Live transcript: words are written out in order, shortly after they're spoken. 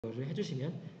를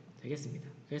해주시면 되겠습니다.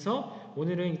 그래서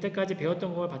오늘은 이때까지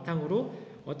배웠던 걸 바탕으로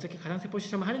어떻게 가상세포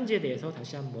실험을 하는지에 대해서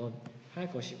다시 한번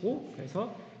할 것이고,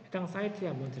 그래서 해당 사이트에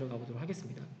한번 들어가 보도록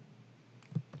하겠습니다.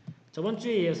 저번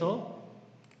주에 이어서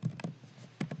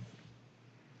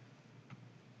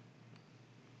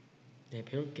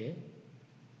배울 게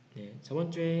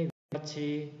저번 주에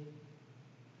같이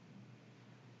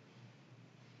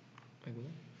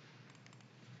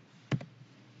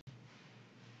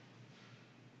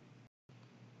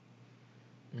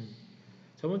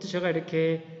저번 주 제가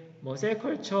이렇게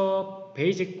셀컬처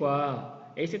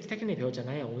베이직과 에이셉트 테크닉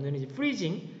배웠잖아요. 오늘은 이제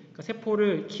프리징, 그러니까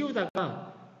세포를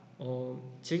키우다가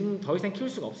지금 더 이상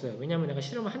키울 수가 없어요. 왜냐면 내가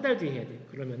실험을 한 달 뒤에 해야 돼.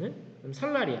 그러면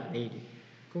설날이야, 내일이.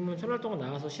 그러면 설날 동안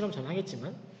나가서 실험 전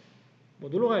하겠지만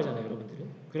놀러 가야잖아요, 여러분들은.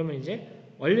 그러면 이제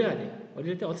얼려야 돼요.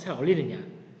 얼릴 때 어떻게 잘 얼리느냐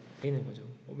되는 거죠.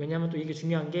 왜냐하면 또 이게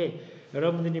중요한 게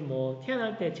여러분들이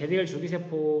태어날 때 제대열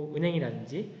줄기세포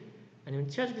은행이라든지 아니면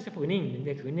치아줄기세포 은행이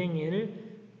있는데 그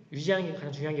은행을 유지하는 게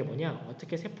가장 중요한 게 뭐냐,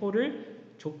 어떻게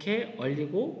세포를 좋게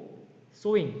얼리고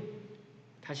소잉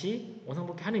다시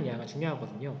원상복귀 하느냐가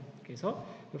중요하거든요. 그래서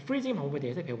프리징 방법에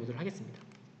대해서 배워보도록 하겠습니다.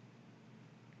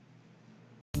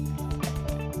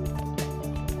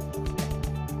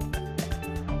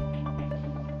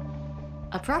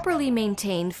 A properly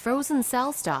maintained frozen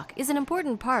cell stock is an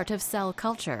important part of cell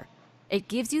culture. It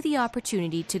gives you the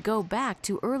opportunity to go back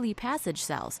to early passage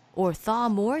cells or thaw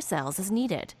more cells as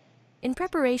needed. In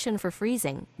preparation for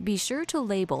freezing, be sure to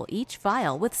label each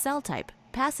vial with cell type,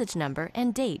 passage number,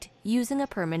 and date using a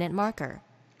permanent marker.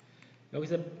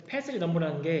 여기서 패스지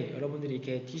넘버라는 게 여러분들이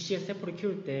이렇게 DC에서 세포를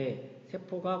키울 때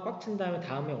세포가 꽉 찬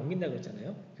다음에 옮긴다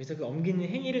그랬잖아요. 그래서 그 옮기는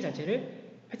행위를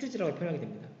자체를 패스지라고 표현하게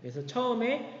됩니다. 그래서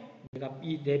처음에 내가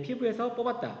내 피부에서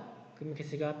뽑았다. 그러면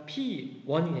개수가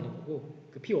P1이 되는 거고,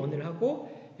 그 P1을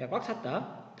하고 꽉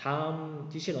찼다. 다음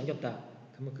DC에 넘겼다.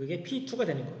 그러면 그게 P2가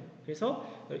되는 거예요. 그래서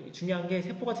중요한 게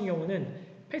세포 같은 경우는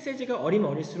패스지가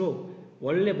어리면 어릴수록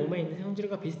원래 몸에 있는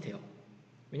성질과 비슷해요.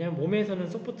 왜냐하면 몸에서는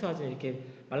소프트하지 이렇게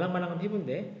말랑말랑한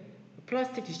피부인데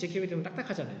플라스틱 DC에 키우게 되면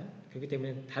딱딱하잖아요. 그렇기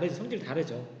때문에 성질이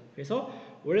다르죠. 그래서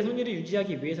원래 성질을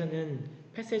유지하기 위해서는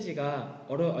패세지가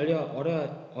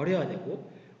어려야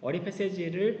되고, 어리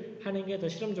패세지를 하는 게 더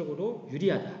실험적으로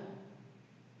유리하다가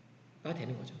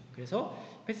되는 거죠. 그래서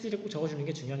패세지를 꼭 적어주는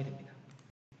게 중요하게 됩니다.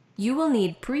 You will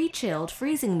need pre-chilled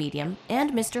freezing medium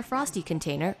and Mr. Frosty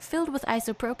container filled with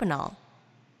isopropanol.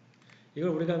 이걸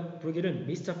우리가 부르기는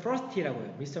Mr. Frosty라고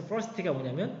해요. Mr. Frosty가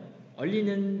뭐냐면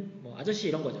얼리는 아저씨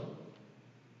이런 거죠.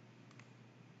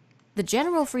 The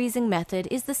general freezing method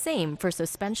is the same for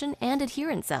suspension and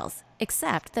adherent cells,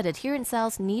 except that adherent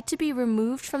cells need to be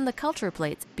removed from the culture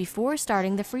plates before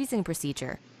starting the freezing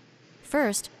procedure.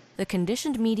 First, the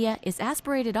conditioned media is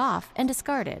aspirated off and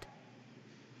discarded.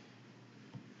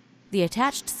 The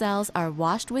attached cells are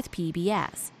washed with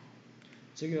PBS.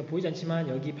 지금 보이지 않지만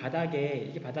여기 바닥에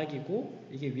이게 바닥이고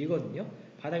이게 위거든요.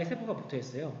 바닥에 세포가 붙어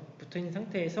있어요. 붙어 있는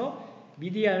상태에서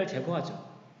미디아를 제거하죠.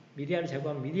 미디아를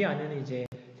제거하면 미디아 안에는 이제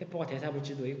세포가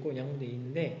대사물질도 있고 영양분도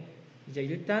있는데, 이제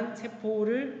일단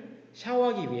세포를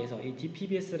샤워하기 위해서 이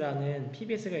DPBS라는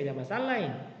PBS가 아마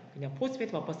살라인, 그냥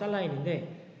포스페이트 버퍼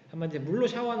살라인인데 한번 이제 물로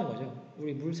샤워하는 거죠.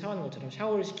 우리 물 샤워하는 것처럼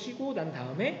샤워를 시키고 난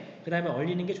다음에 그 다음에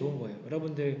얼리는 게 좋은 거예요.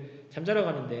 여러분들 잠자러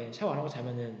가는데 샤워 안 하고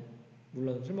자면은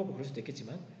물론 술 먹고 그럴 수도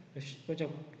있겠지만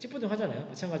찌뿌둥 하잖아요.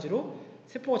 마찬가지로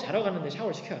세포가 자러 가는데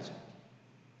샤워를 시켜야죠.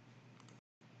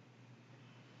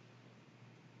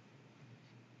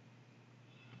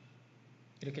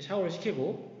 이렇게 샤워를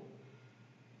시키고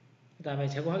그 다음에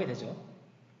제거하게 되죠.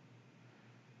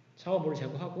 샤워물을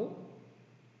제거하고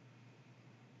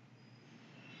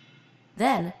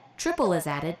Then, triple is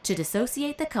added to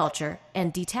dissociate the culture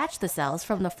and detach the cells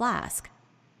from the flask.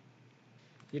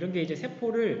 이런 게 이제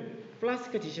세포를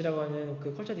플라스틱 디시라고 하는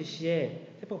그 컬처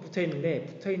디시에 세포가 붙어 있는데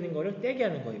붙어 있는 거를 떼게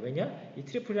하는 거예요. 왜냐? 이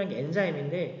트리플이라는 게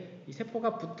엔자임인데 이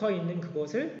세포가 붙어 있는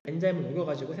그것을 엔자임을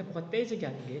녹여가지고 세포가 떼지게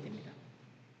하는 게 됩니다.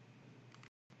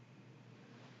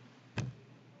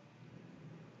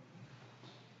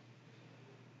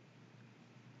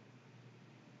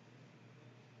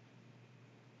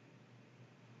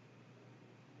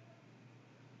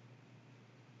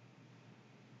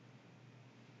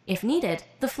 If needed,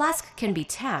 the flask can be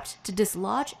tapped to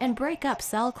dislodge and break up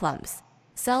cell clumps.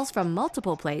 Cells from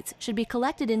multiple plates should be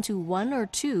collected into 1 or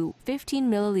 2 15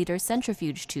 milliliter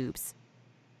centrifuge tubes.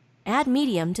 Add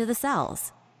medium to the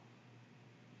cells.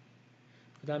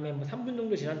 그 다음에 3분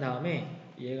정도 지난 다음에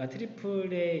얘가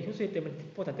트리플의 효소에 때문에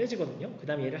세포가 다 떼지거든요. 그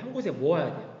다음에 얘를 한 곳에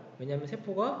모아야 돼요. 왜냐하면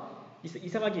세포가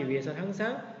이사가기 위해서는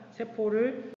항상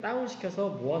세포를 다운시켜서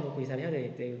모아놓고 이사를 해야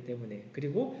되기 때문에.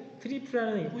 그리고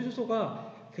트리플이라는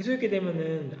효소가 계속 있게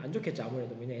되면은 안 좋겠죠.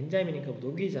 아무래도 왜냐 엔자임이니까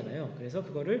녹이잖아요. 그래서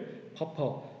그거를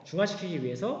버퍼 중화시키기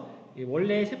위해서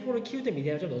원래 세포를 키우던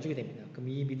미디어를 좀 넣어주게 됩니다. 그럼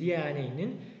이 미디어 안에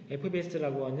있는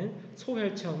FBS라고 하는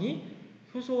소혈청이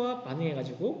효소와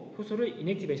반응해가지고 효소를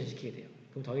인액티베이션 시키게 돼요.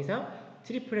 그럼 더 이상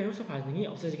트리플의 효소 반응이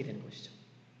없어지게 되는 것이죠.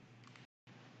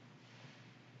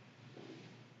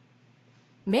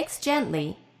 Mix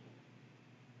gently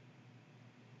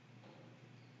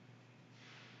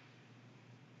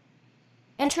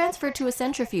and transfer to a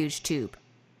centrifuge tube.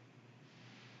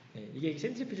 네, 이게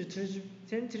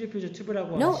센트리퓨즈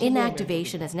튜브라고 No 하는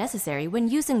inactivation is necessary when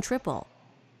using triple.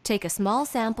 Take a small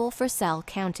sample for cell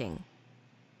counting.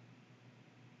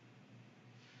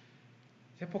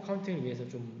 세포 카운팅을 위해서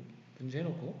좀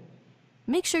분주해놓고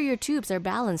Make sure your tubes are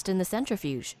balanced in the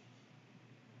centrifuge.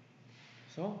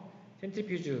 그래서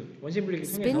센트리퓨즈 원심 분리기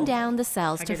Spin down the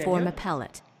cells to 하게 form a 되면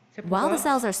pellet. While the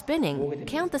cells are spinning, 모으게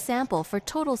됩니다. count the sample for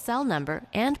total cell number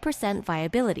and percent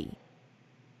viability.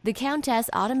 The Countess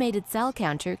automated cell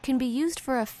counter can be used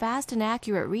for a fast and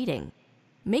accurate reading.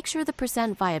 Make sure the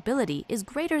percent viability is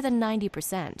greater than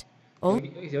 90%.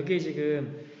 여기에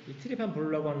지금 이 트리판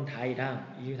보려고 하는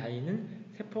다이랑 이 다이는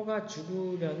세포가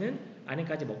죽으면은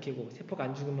안에까지 먹히고 세포가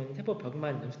안 죽으면 세포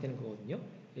벽만 연습되는 거거든요.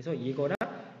 그래서 이거랑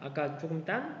아까 조금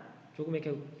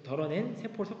이렇게 덜어낸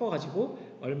세포를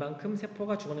섞어가지고 얼만큼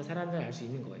세포가 죽었나 살았나 알 수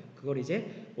있는 거예요. 그걸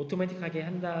이제 오토매틱하게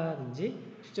한다든지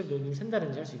직접 눈을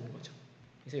샌다든지 할 수 있는 거죠.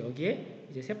 그래서 여기에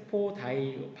이제 세포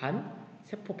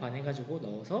세포 반 해가지고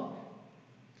넣어서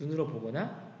눈으로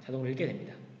보거나 자동으로 읽게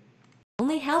됩니다.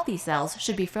 Only healthy cells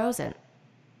should be frozen.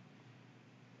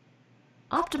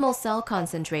 Optimal cell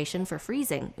concentration for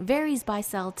freezing varies by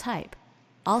cell type.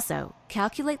 Also,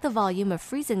 calculate the volume of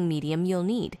freezing medium you'll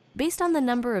need based on the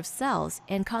number of cells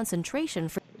and concentration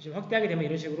for 지금 확대하게 되면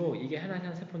이런 식으로 이게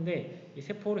하나하나 세포인데 이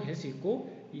세포를 갤 수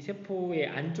있고 이 세포의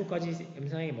안쪽까지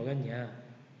염산하게 먹였냐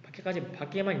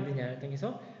밖에만 있느냐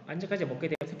해서 안쪽까지 먹게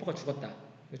되면 세포가 죽었다.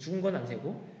 죽은 건 안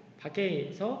세고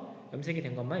밖에서 염색이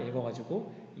된 것만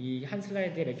읽어가지고 이 한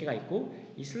슬라이드에 몇 개가 있고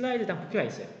이 슬라이드당 부피가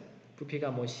있어요.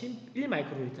 부피가 뭐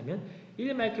 1마이크로리터면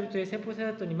 1마이크로리터의 세포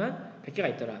세웠더니만 100개가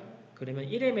있더라. 그러면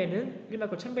 1m에는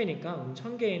 1마이크로 1000배니까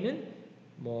 1000개에는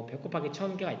뭐 100 곱하기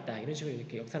 1000개가 있다. 이런 식으로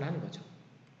이렇게 역산을 하는 거죠.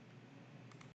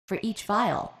 for each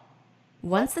vial.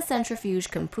 Once the centrifuge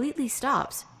completely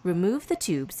stops, remove the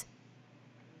tubes.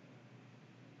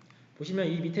 보시면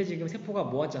이 밑에 지금 세포가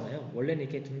모았잖아요. 원래는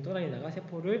이렇게 둥 떠다니다가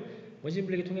세포를 원심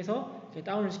분리기 통해서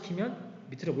다운을 시키면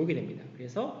밑으로 모이게 됩니다.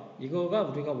 그래서 이거가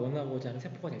우리가 원하고자 하는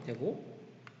세포가 될 테고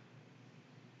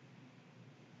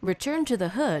Return to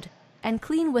the hood and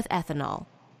clean with ethanol.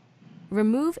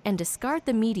 Remove and discard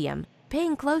the medium,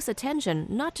 paying close attention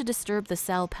not to disturb the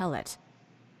cell pellet.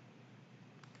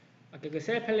 아까 그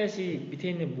셀 펠렛이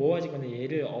밑에 있는 모아지거나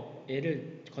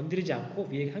얘를 건드리지 않고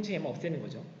위에 상층에만 없애는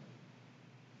거죠.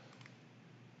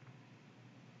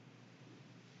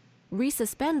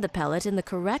 Resuspend the pellet in the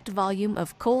correct volume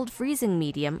of cold freezing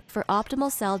medium for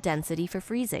optimal cell density for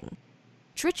freezing.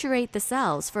 Triturate the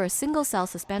cells for a single cell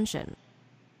suspension.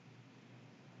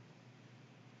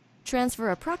 Transfer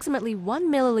approximately 1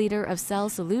 milliliter of cell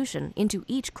solution into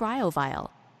each cryovial.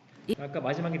 아까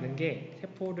마지막에 넣은 게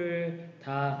세포를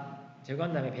다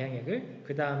제거한 다음에 배양액을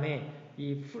그 다음에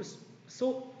이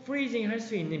프리징 할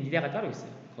수 있는 미디어가 따로 있어요.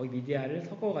 거기 미디어를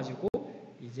섞어가지고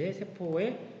이제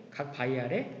세포의 각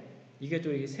바이알에 이게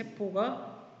또 이게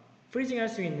세포가 프리징 할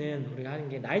수 있는 우리가 하는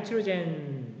게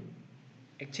나이트로젠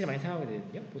액체를 많이 사용하게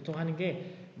되거든요. 보통 하는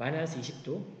게 마이너스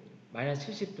 20도,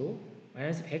 마이너스 70도,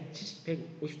 마이너스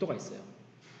 150도가 있어요.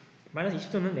 마이너스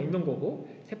 20도는 냉동고고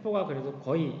세포가 그래도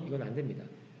거의 이건 안 됩니다.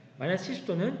 마이너스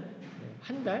 70도는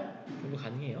한 달 정도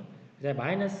가능해요. 그다음에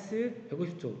마이너스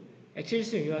 150도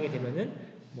액실수 이용하게 되면은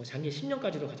뭐 장기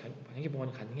 10년까지도 장기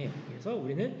보관이 가능해요. 그래서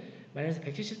우리는 마이너스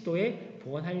 170도에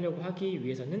보관하려고 하기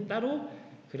위해서는 따로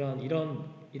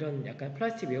이런 약간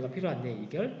플라스틱 웨어가 필요한데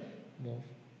이걸 뭐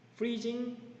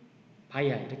프리징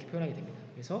바이알 이렇게 표현하게 됩니다.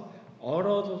 그래서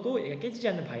얼어도 얘가 깨지지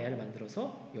않는 바이알을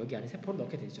만들어서 여기 안에 세포를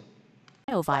넣게 되죠.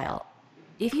 Cryovial.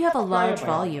 If you have a large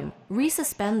volume,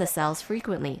 resuspend the cells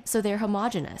frequently so they're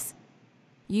homogeneous.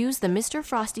 Use the Mr.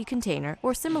 Frosty container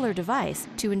or similar device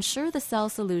to ensure the cell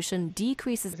solution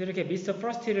decreases. 그래서 이렇게 미스터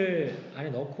프로스티를 안에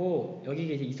넣고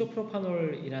여기에 이제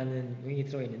이소프로파놀이라는 용액이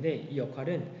들어가 있는데 이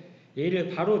역할은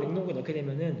얘를 바로 냉동고에 넣게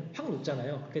되면은 확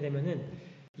녹잖아요. 그렇게 되면은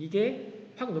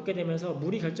이게 확 녹게 되면서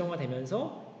물이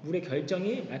결정화되면서 물의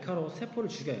결정이 날카로워서 세포를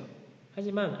죽여요.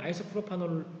 하지만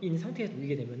아이소프로파놀인 상태에서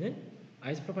녹이게 되면은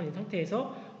아이소프로파놀인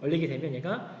상태에서 얼리게 되면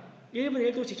얘가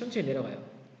 1분에 1도씩 천천히 내려가요.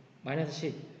 마이너스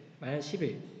 10, 마이너스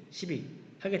 11, 12,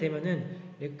 하게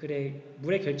되면은 그래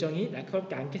물의 결정이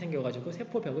날카롭게 않게 생겨가지고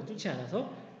세포 벽을 뚫지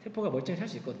않아서 세포가 멀쩡히 살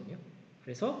수 있거든요.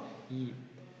 그래서 이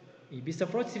미스터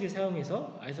프로스티를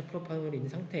사용해서 아이소프로판을 있는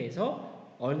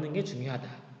상태에서 얼는 게 중요하다.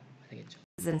 되겠죠.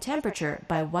 In temperature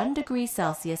by 1 degree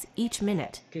Celsius each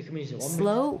minute. 그게 금이죠.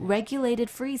 Slow, regulated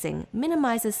freezing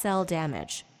minimizes cell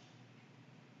damage.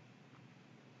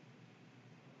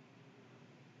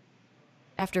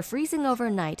 After freezing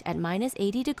overnight at minus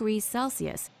 80 degrees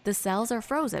Celsius, the cells are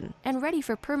frozen and ready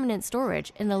for permanent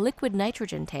storage in a liquid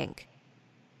nitrogen tank.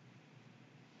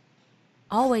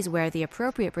 Always wear the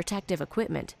appropriate protective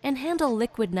equipment and handle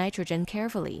liquid nitrogen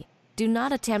carefully. Do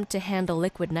not attempt to handle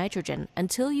liquid nitrogen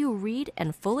until you read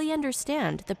and fully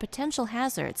understand the potential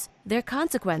hazards, their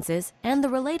consequences, and the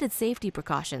related safety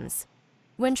precautions.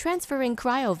 When transferring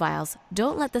cryovials,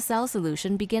 don't let the cell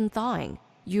solution begin thawing.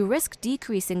 You risk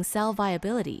decreasing cell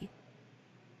viability.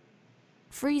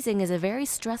 Freezing is a very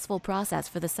stressful process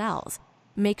for the cells.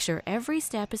 Make sure every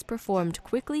step is performed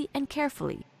quickly and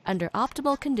carefully under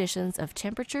optimal conditions of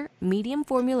temperature, medium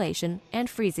formulation, and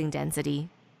freezing density.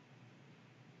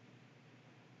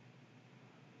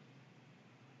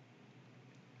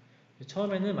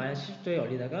 처음에는 마이너스 70도에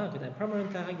얼리다가 그 다음에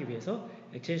퍼머넌트 하기 위해서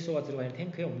액체 질소가 들어가 있는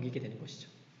탱크에 옮기게 되는 것이죠.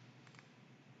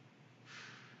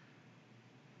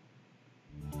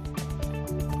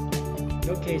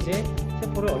 이렇게 이제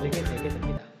세포를 얼리게 되게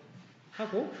됩니다.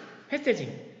 하고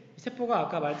패스징. 세포가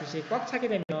아까 말했듯이 꽉 차게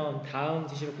되면 다음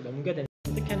디시로 넘겨야 되는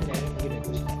어떻게 하느냐를 보게 될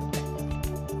것입니다.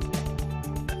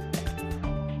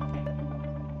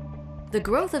 The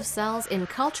growth of cells in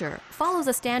culture follows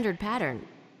a standard pattern.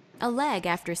 A lag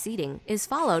after seeding is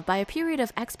followed by a period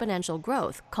of exponential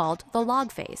growth called the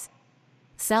log phase.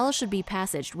 Cells should be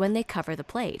passaged when they cover the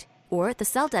plate, or the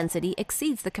cell density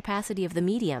exceeds the capacity of the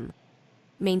medium.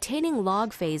 Maintaining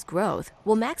log phase growth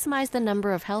will maximize the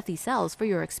number of healthy cells for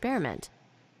your experiment.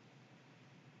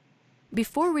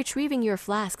 Before retrieving your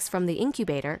flasks from the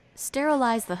incubator,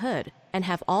 sterilize the hood and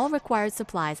have all required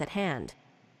supplies at hand.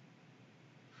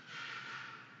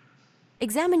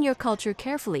 Examine your culture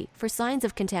carefully for signs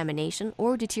of contamination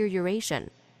or deterioration.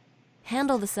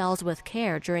 Handle the cells with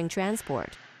care during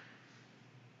transport.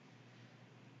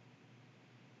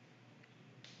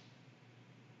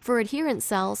 For adherent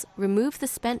cells, remove the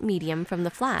spent medium from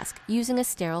the flask using a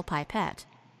sterile pipette.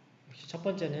 첫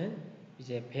번째는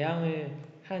이제 배양을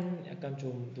한 약간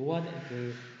좀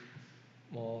노화된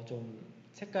좀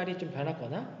색깔이 좀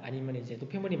변했거나 아니면 이제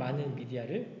노폐물이 많은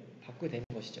미디어를 바꾸게 되는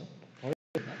것이죠.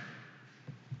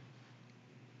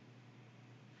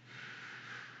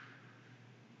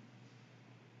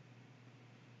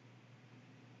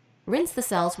 Rinse the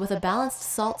cells with a balanced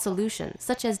salt solution,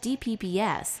 such as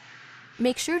DPPS.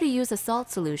 Make sure to use a salt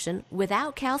solution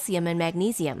without calcium and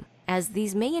magnesium, as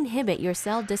these may inhibit your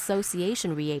cell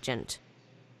dissociation reagent.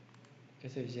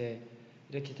 그래서 이제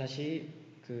이렇게 다시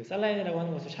그 살라인이라고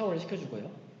하는 것을 샤워를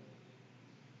시켜주고요.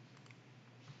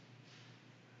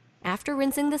 After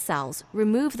rinsing the cells,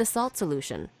 remove the salt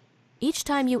solution. Each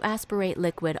time you aspirate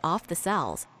liquid off the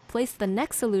cells, place the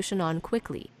next solution on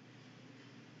quickly.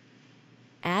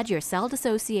 Add your cell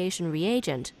dissociation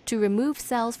reagent to remove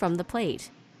cells from the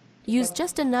plate. Use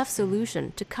just enough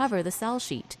solution to cover the cell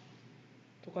sheet.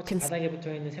 똑같이 바닥에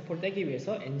붙어 있는 세포를 떼기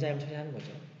위해서 엔자임 처리하는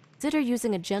거죠. Consider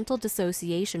using a gentle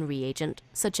dissociation reagent,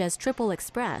 such as Triple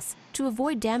Express, to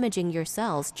avoid damaging your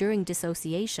cells during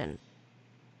dissociation.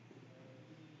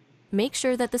 Make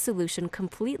sure that the solution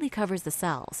completely covers the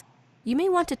cells. You may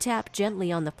want to tap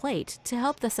gently on the plate to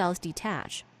help the cells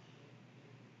detach.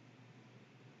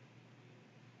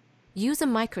 Use a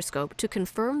microscope to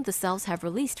confirm the cells have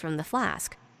released from the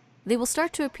flask. They will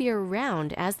start to appear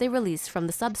round as they release from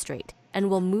the substrate and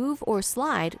will move or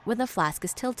slide when the flask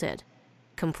is tilted.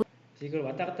 이걸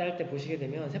왔다 갔다 할 때 보시게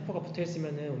되면 세포가 붙어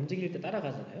있으면은 움직일 때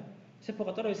따라가잖아요.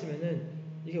 세포가 떨어 있으면은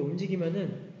이게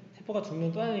움직이면은 세포가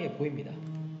중력 떠나는 게 보입니다.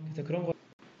 그래서 그런 거.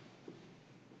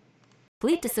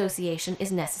 Complete dissociation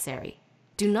is necessary.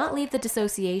 Do not leave the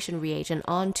dissociation reagent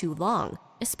on too long,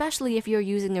 especially if you're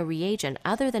using a reagent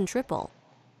other than triple.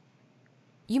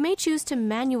 You may choose to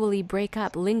manually break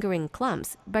up lingering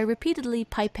clumps by repeatedly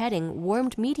pipetting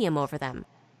warmed medium over them.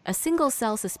 A single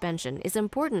cell suspension is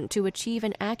important to achieve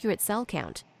an accurate cell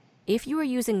count. If you are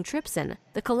using trypsin,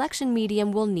 the collection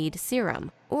medium will need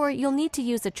serum, or you'll need to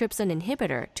use a trypsin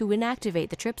inhibitor to inactivate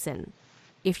the trypsin.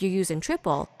 If you're using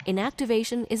triple,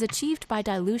 inactivation is achieved by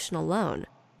dilution alone.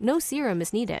 No serum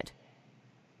is needed.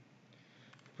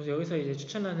 그래서 여기서 이제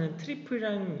추천하는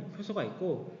트리플이라는 효소가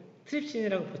있고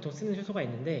트립신이라고 보통 쓰는 효소가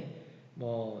있는데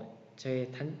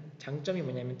제 장점이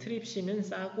뭐냐면 트립신은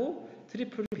싸고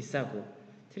트리플은 비싸고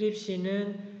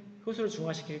트립신은 효소를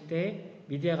중화시킬 때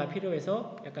미디어가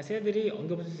필요해서 약간 셀들이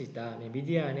엉겨붙을 수 있다.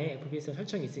 미디어 안에 FBS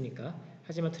설정이 있으니까.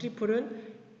 하지만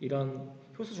트리플은 이런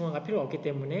효소 중화가 필요 없기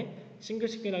때문에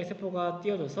싱글싱글하게 세포가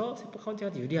띄어져서 세포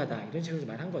카운팅한테 유리하다. 이런 식으로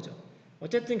말한 거죠.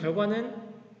 어쨌든 결과는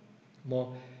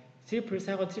뭐 트리플을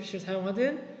사용하든 트립실을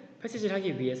사용하든 패시지를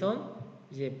하기 위해선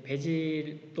이제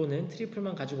배질 또는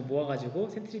트리플만 가지고 모아가지고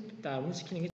센트리프 다운을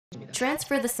시키는 게 좋습니다.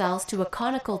 Transfer the cells to a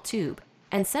conical tube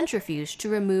and centrifuge to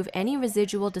remove any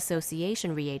residual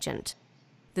dissociation reagent.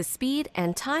 The speed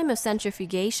and time of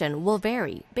centrifugation will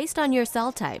vary based on your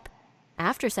cell type.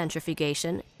 After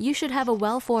centrifugation, you should have a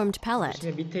well-formed pellet.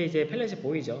 보시면 밑에 이제 펠렛이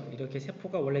보이죠? 이렇게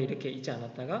세포가 원래 이렇게 있지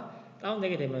않았다가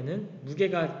다운되게 되면은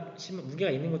무게가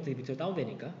있는 것들이 밑으로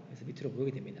다운되니까 그래서 밑으로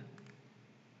모이게 됩니다.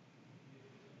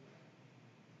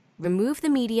 Remove the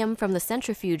medium from the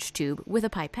centrifuge tube with a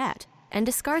pipette and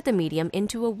discard the medium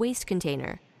into a waste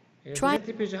container.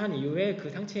 센트리퓨즈 한 이후에 그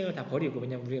상층을 다 버리고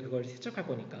왜냐면 우리가 그걸 세척할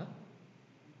거니까.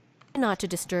 Not to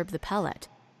disturb the pellet.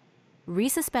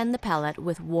 Resuspend the pellet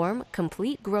with warm,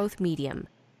 complete growth medium.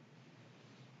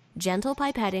 Gentle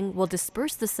pipetting will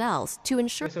disperse the cells to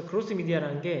ensure. 그래서 그로스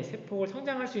미디어라는 게 세포를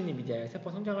성장할 수 있는 미디어예요.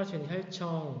 세포 성장할 수 있는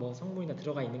혈청, 뭐 성분이 다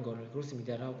들어가 있는 거를 그로스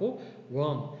미디어를 하고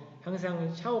웜,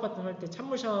 항상 샤워 같은 거 할 때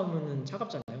찬물 샤워하면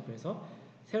차갑잖아요. 그래서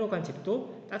새로 간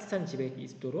집도 따뜻한 집에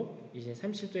있도록 이제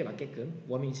 37도에 맞게끔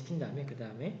워밍 시킨 다음에 그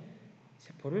다음에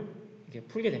세포를 이렇게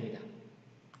풀게 됩니다.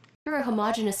 A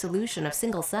homogeneous solution of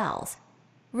single cells.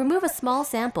 Remove a small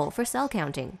sample for cell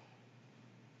counting.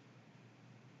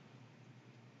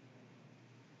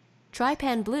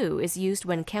 Trypan blue is used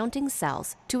when counting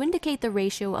cells to indicate the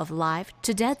ratio of live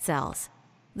to dead cells.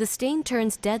 The stain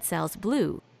turns dead cells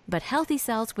blue, but healthy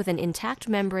cells with an intact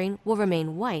membrane will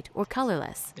remain white or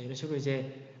colorless. 네, 이런 식으로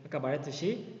이제 아까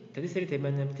말했듯이 데드셀이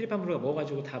되면은 트리판브루가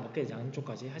먹어가지고 다 먹게 되지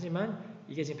안쪽까지. 하지만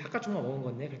이게 지금 바깥쪽만 먹은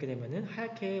건데 그렇게 되면은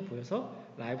하얗게 보여서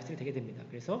라이브 셀이 되게 됩니다.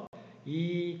 그래서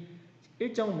이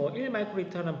일정 뭐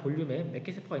 1마이크로리터라는 볼륨에 몇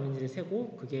개 세포가 있는지를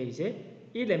세고 그게 이제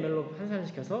 1ml로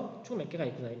환산시켜서 총 몇 개가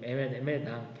있구나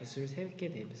ml당 개수를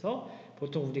세게 되면서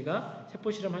보통 우리가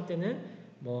세포 실험할 때는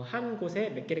뭐 한 곳에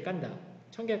몇 개를 깐다,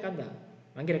 1000개를 깐다,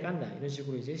 10,000개를 깐다 이런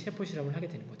식으로 이제 세포 실험을 하게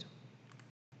되는 거죠.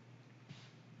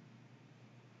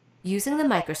 Using the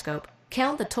microscope,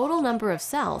 count the total number of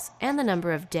cells and the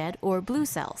number of dead or blue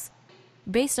cells.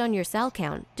 Based on your cell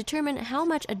count, determine how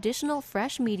much additional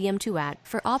fresh medium to add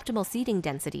for optimal seeding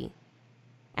density.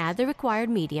 Add the required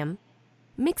medium,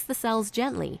 mix the cells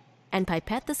gently, and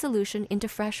pipette the solution into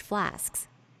fresh flasks.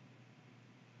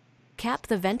 Cap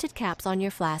the vented caps on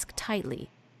your flask tightly.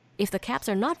 If the caps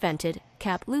are not vented,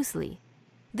 cap loosely.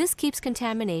 This keeps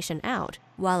contamination out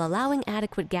while allowing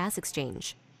adequate gas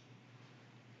exchange.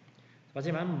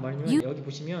 마지막 한 말이면 여기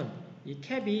보시면 이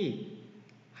캡이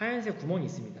하얀색 구멍이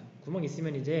있습니다. 구멍이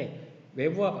있으면 이제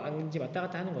외부와 안지 왔다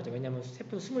갔다 하는 거죠. 왜냐하면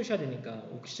세포도 숨을 쉬어야 되니까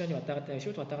옥시전이 왔다 갔다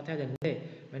CO2 왔다 갔다 해야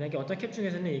되는데 만약에 어떤 캡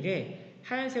중에서는 이게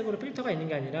하얀색으로 필터가 있는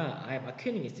게 아니라 아예 막혀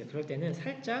있는 게 있어요. 그럴 때는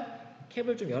살짝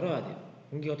캡을 좀 열어야 돼요.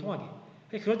 공기가 통하게.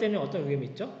 그럴 때는 어떤 위험이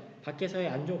있죠? 밖에서의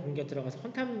안 좋은 공기가 들어가서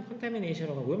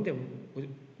컨타미네이션으로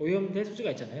오염된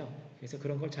소지가 있잖아요. 그래서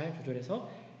그런 걸 잘 조절해서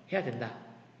해야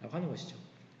된다라고 하는 것이죠.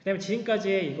 그 다음에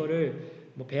지금까지의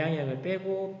이거를 뭐 배양액을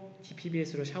빼고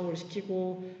PBS로 샤워를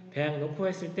시키고 배양 넣고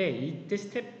했을 때 이때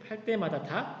스텝 할 때마다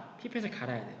다 피펫을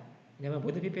갈아야 돼요. 왜냐면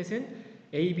모든 피펫은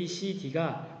A, B, C,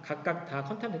 D가 각각 다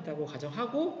컨탐됐다고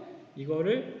가정하고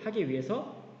이거를 하기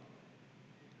위해서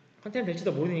컨텐츠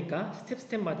될지도 모르니까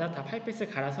스텝마다 다 파이펫을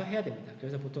갈아서 해야 됩니다.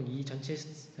 그래서 보통 이 전체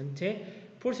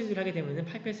프로시저를 하게 되면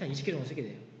파이펫을 한 20개 정도 쓰게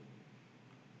돼요.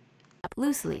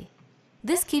 Loosely.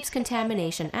 This keeps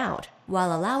contamination out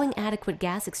while allowing adequate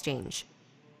gas exchange.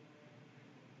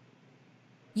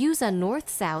 Use a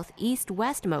north-south,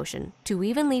 east-west motion to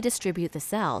evenly distribute the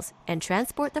cells and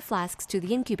transport the flasks to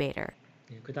the incubator.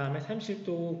 그 다음에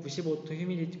 30도, 95%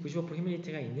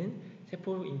 휴미디티가 있는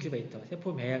세포 인큐베이터,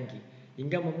 세포 배양기,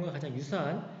 인간 몸과 가장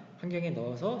유사한 환경에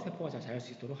넣어서 세포가 잘 자랄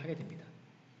수 있도록 하게 됩니다.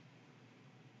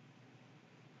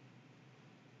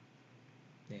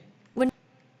 네. When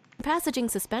passaging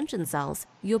suspension cells,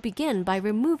 you'll begin by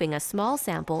removing a small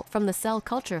sample from the cell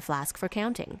culture flask for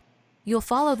counting. You'll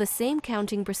follow the same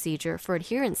counting procedure for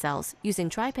adherent cells using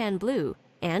Trypan Blue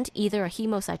and either a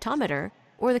hemocytometer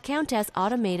or the Countess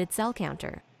automated cell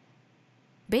counter.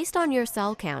 Based on your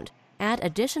cell count, add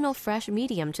additional fresh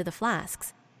medium to the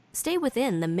flasks. Stay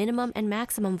within the minimum and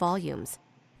maximum volumes.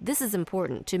 This is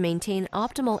important to maintain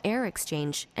optimal air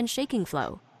exchange and shaking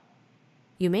flow.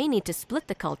 You may need to split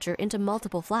the culture into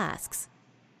multiple flasks.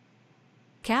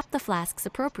 Cap the flasks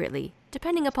appropriately,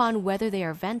 depending upon whether they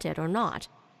are vented or not,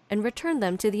 and return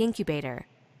them to the incubator.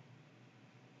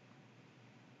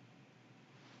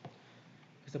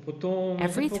 그래서 보통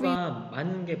Every 세포가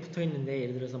많은 게 붙어 있는데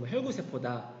예를 들어서 뭐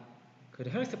혈구세포다.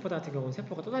 그리고 혈세포다 같은 경우는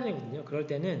세포가 떠다니거든요. 그럴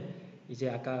때는 이제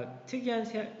아까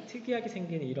특이하게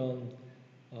생긴 이런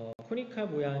코니컬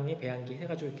모양의 배양기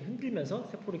해가지고 이렇게 흔들면서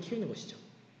세포를 키우는 것이죠.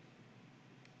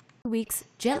 weeks,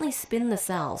 gently spin the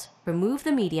cells, remove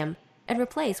the medium, and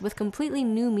replace with completely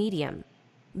new medium.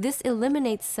 This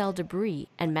eliminates cell debris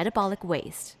and metabolic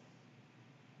waste.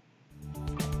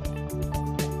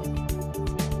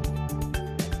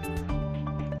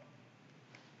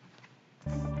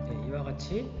 네, 이와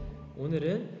같이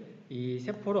오늘은 이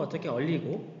세포를 어떻게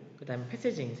얼리고 그 다음에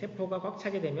패세징, 세포가 꽉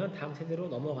차게 되면 다음 세대로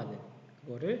넘어가는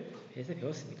그거를 대해서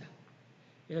배웠습니다.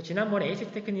 그래서 지난번에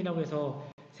에이스 테크닉이라고 해서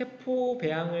세포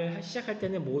배양을 시작할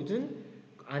때는 모든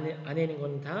안에 있는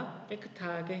건 다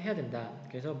깨끗하게 해야 된다.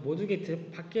 그래서 모든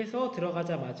게 밖에서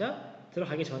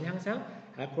들어가기 전에 항상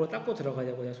알코올로 닦고 들어가야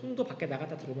되고 손도 밖에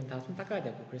나갔다 들어오면 다 손 닦아야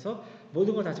되고 그래서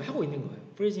모든 걸 다 하고 있는 거예요.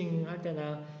 프리징 할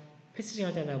때나 패스징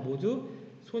할 때나 모두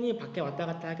손이 밖에 왔다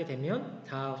갔다 하게 되면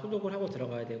다 소독을 하고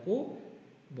들어가야 되고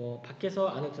뭐 밖에서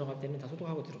안에 들어갈 때는 다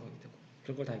소독하고 들어가게 되고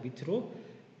그런 걸 다 밑으로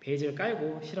베이지를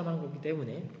깔고 실험하는 거기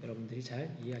때문에 여러분들이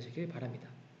잘 이해하시길 바랍니다.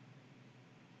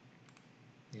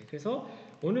 네, 그래서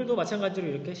오늘도 마찬가지로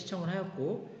이렇게 시청을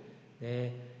하였고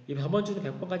네, 저번 주는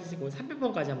 100번까지 쓰고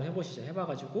 300번까지 한번 해보시죠.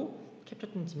 해봐가지고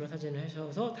캡처된 증명사진을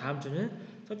하셔서 다음 주는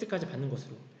서티까지 받는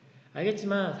것으로.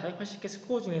 알겠지만 480개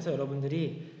스코어 중에서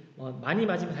여러분들이 많이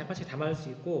맞으면 480개 다 맞을 수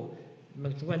있고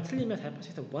중간에 틀리면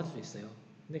 480개 다 못 받을 수 있어요.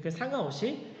 근데 그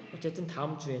상관없이 어쨌든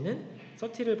다음 주에는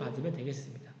서티를 받으면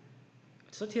되겠습니다.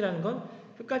 서티라는 건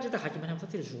끝까지 다 가기만 하면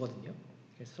서티를 주거든요.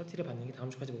 그래서 서티를 받는 게 다음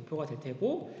주까지 목표가 될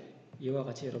테고 이와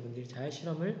같이 여러분들이 잘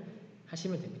실험을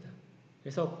하시면 됩니다.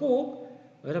 그래서 꼭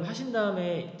여러분 하신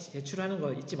다음에 제출하는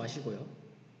거 잊지 마시고요.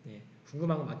 네,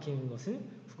 궁금한 거 막히는 것은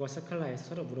국어 스칼라에서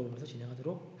서로 물어보면서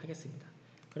진행하도록 하겠습니다.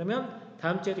 그러면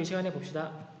다음 주에도 이 시간에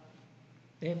봅시다.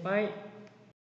 네, 빠이.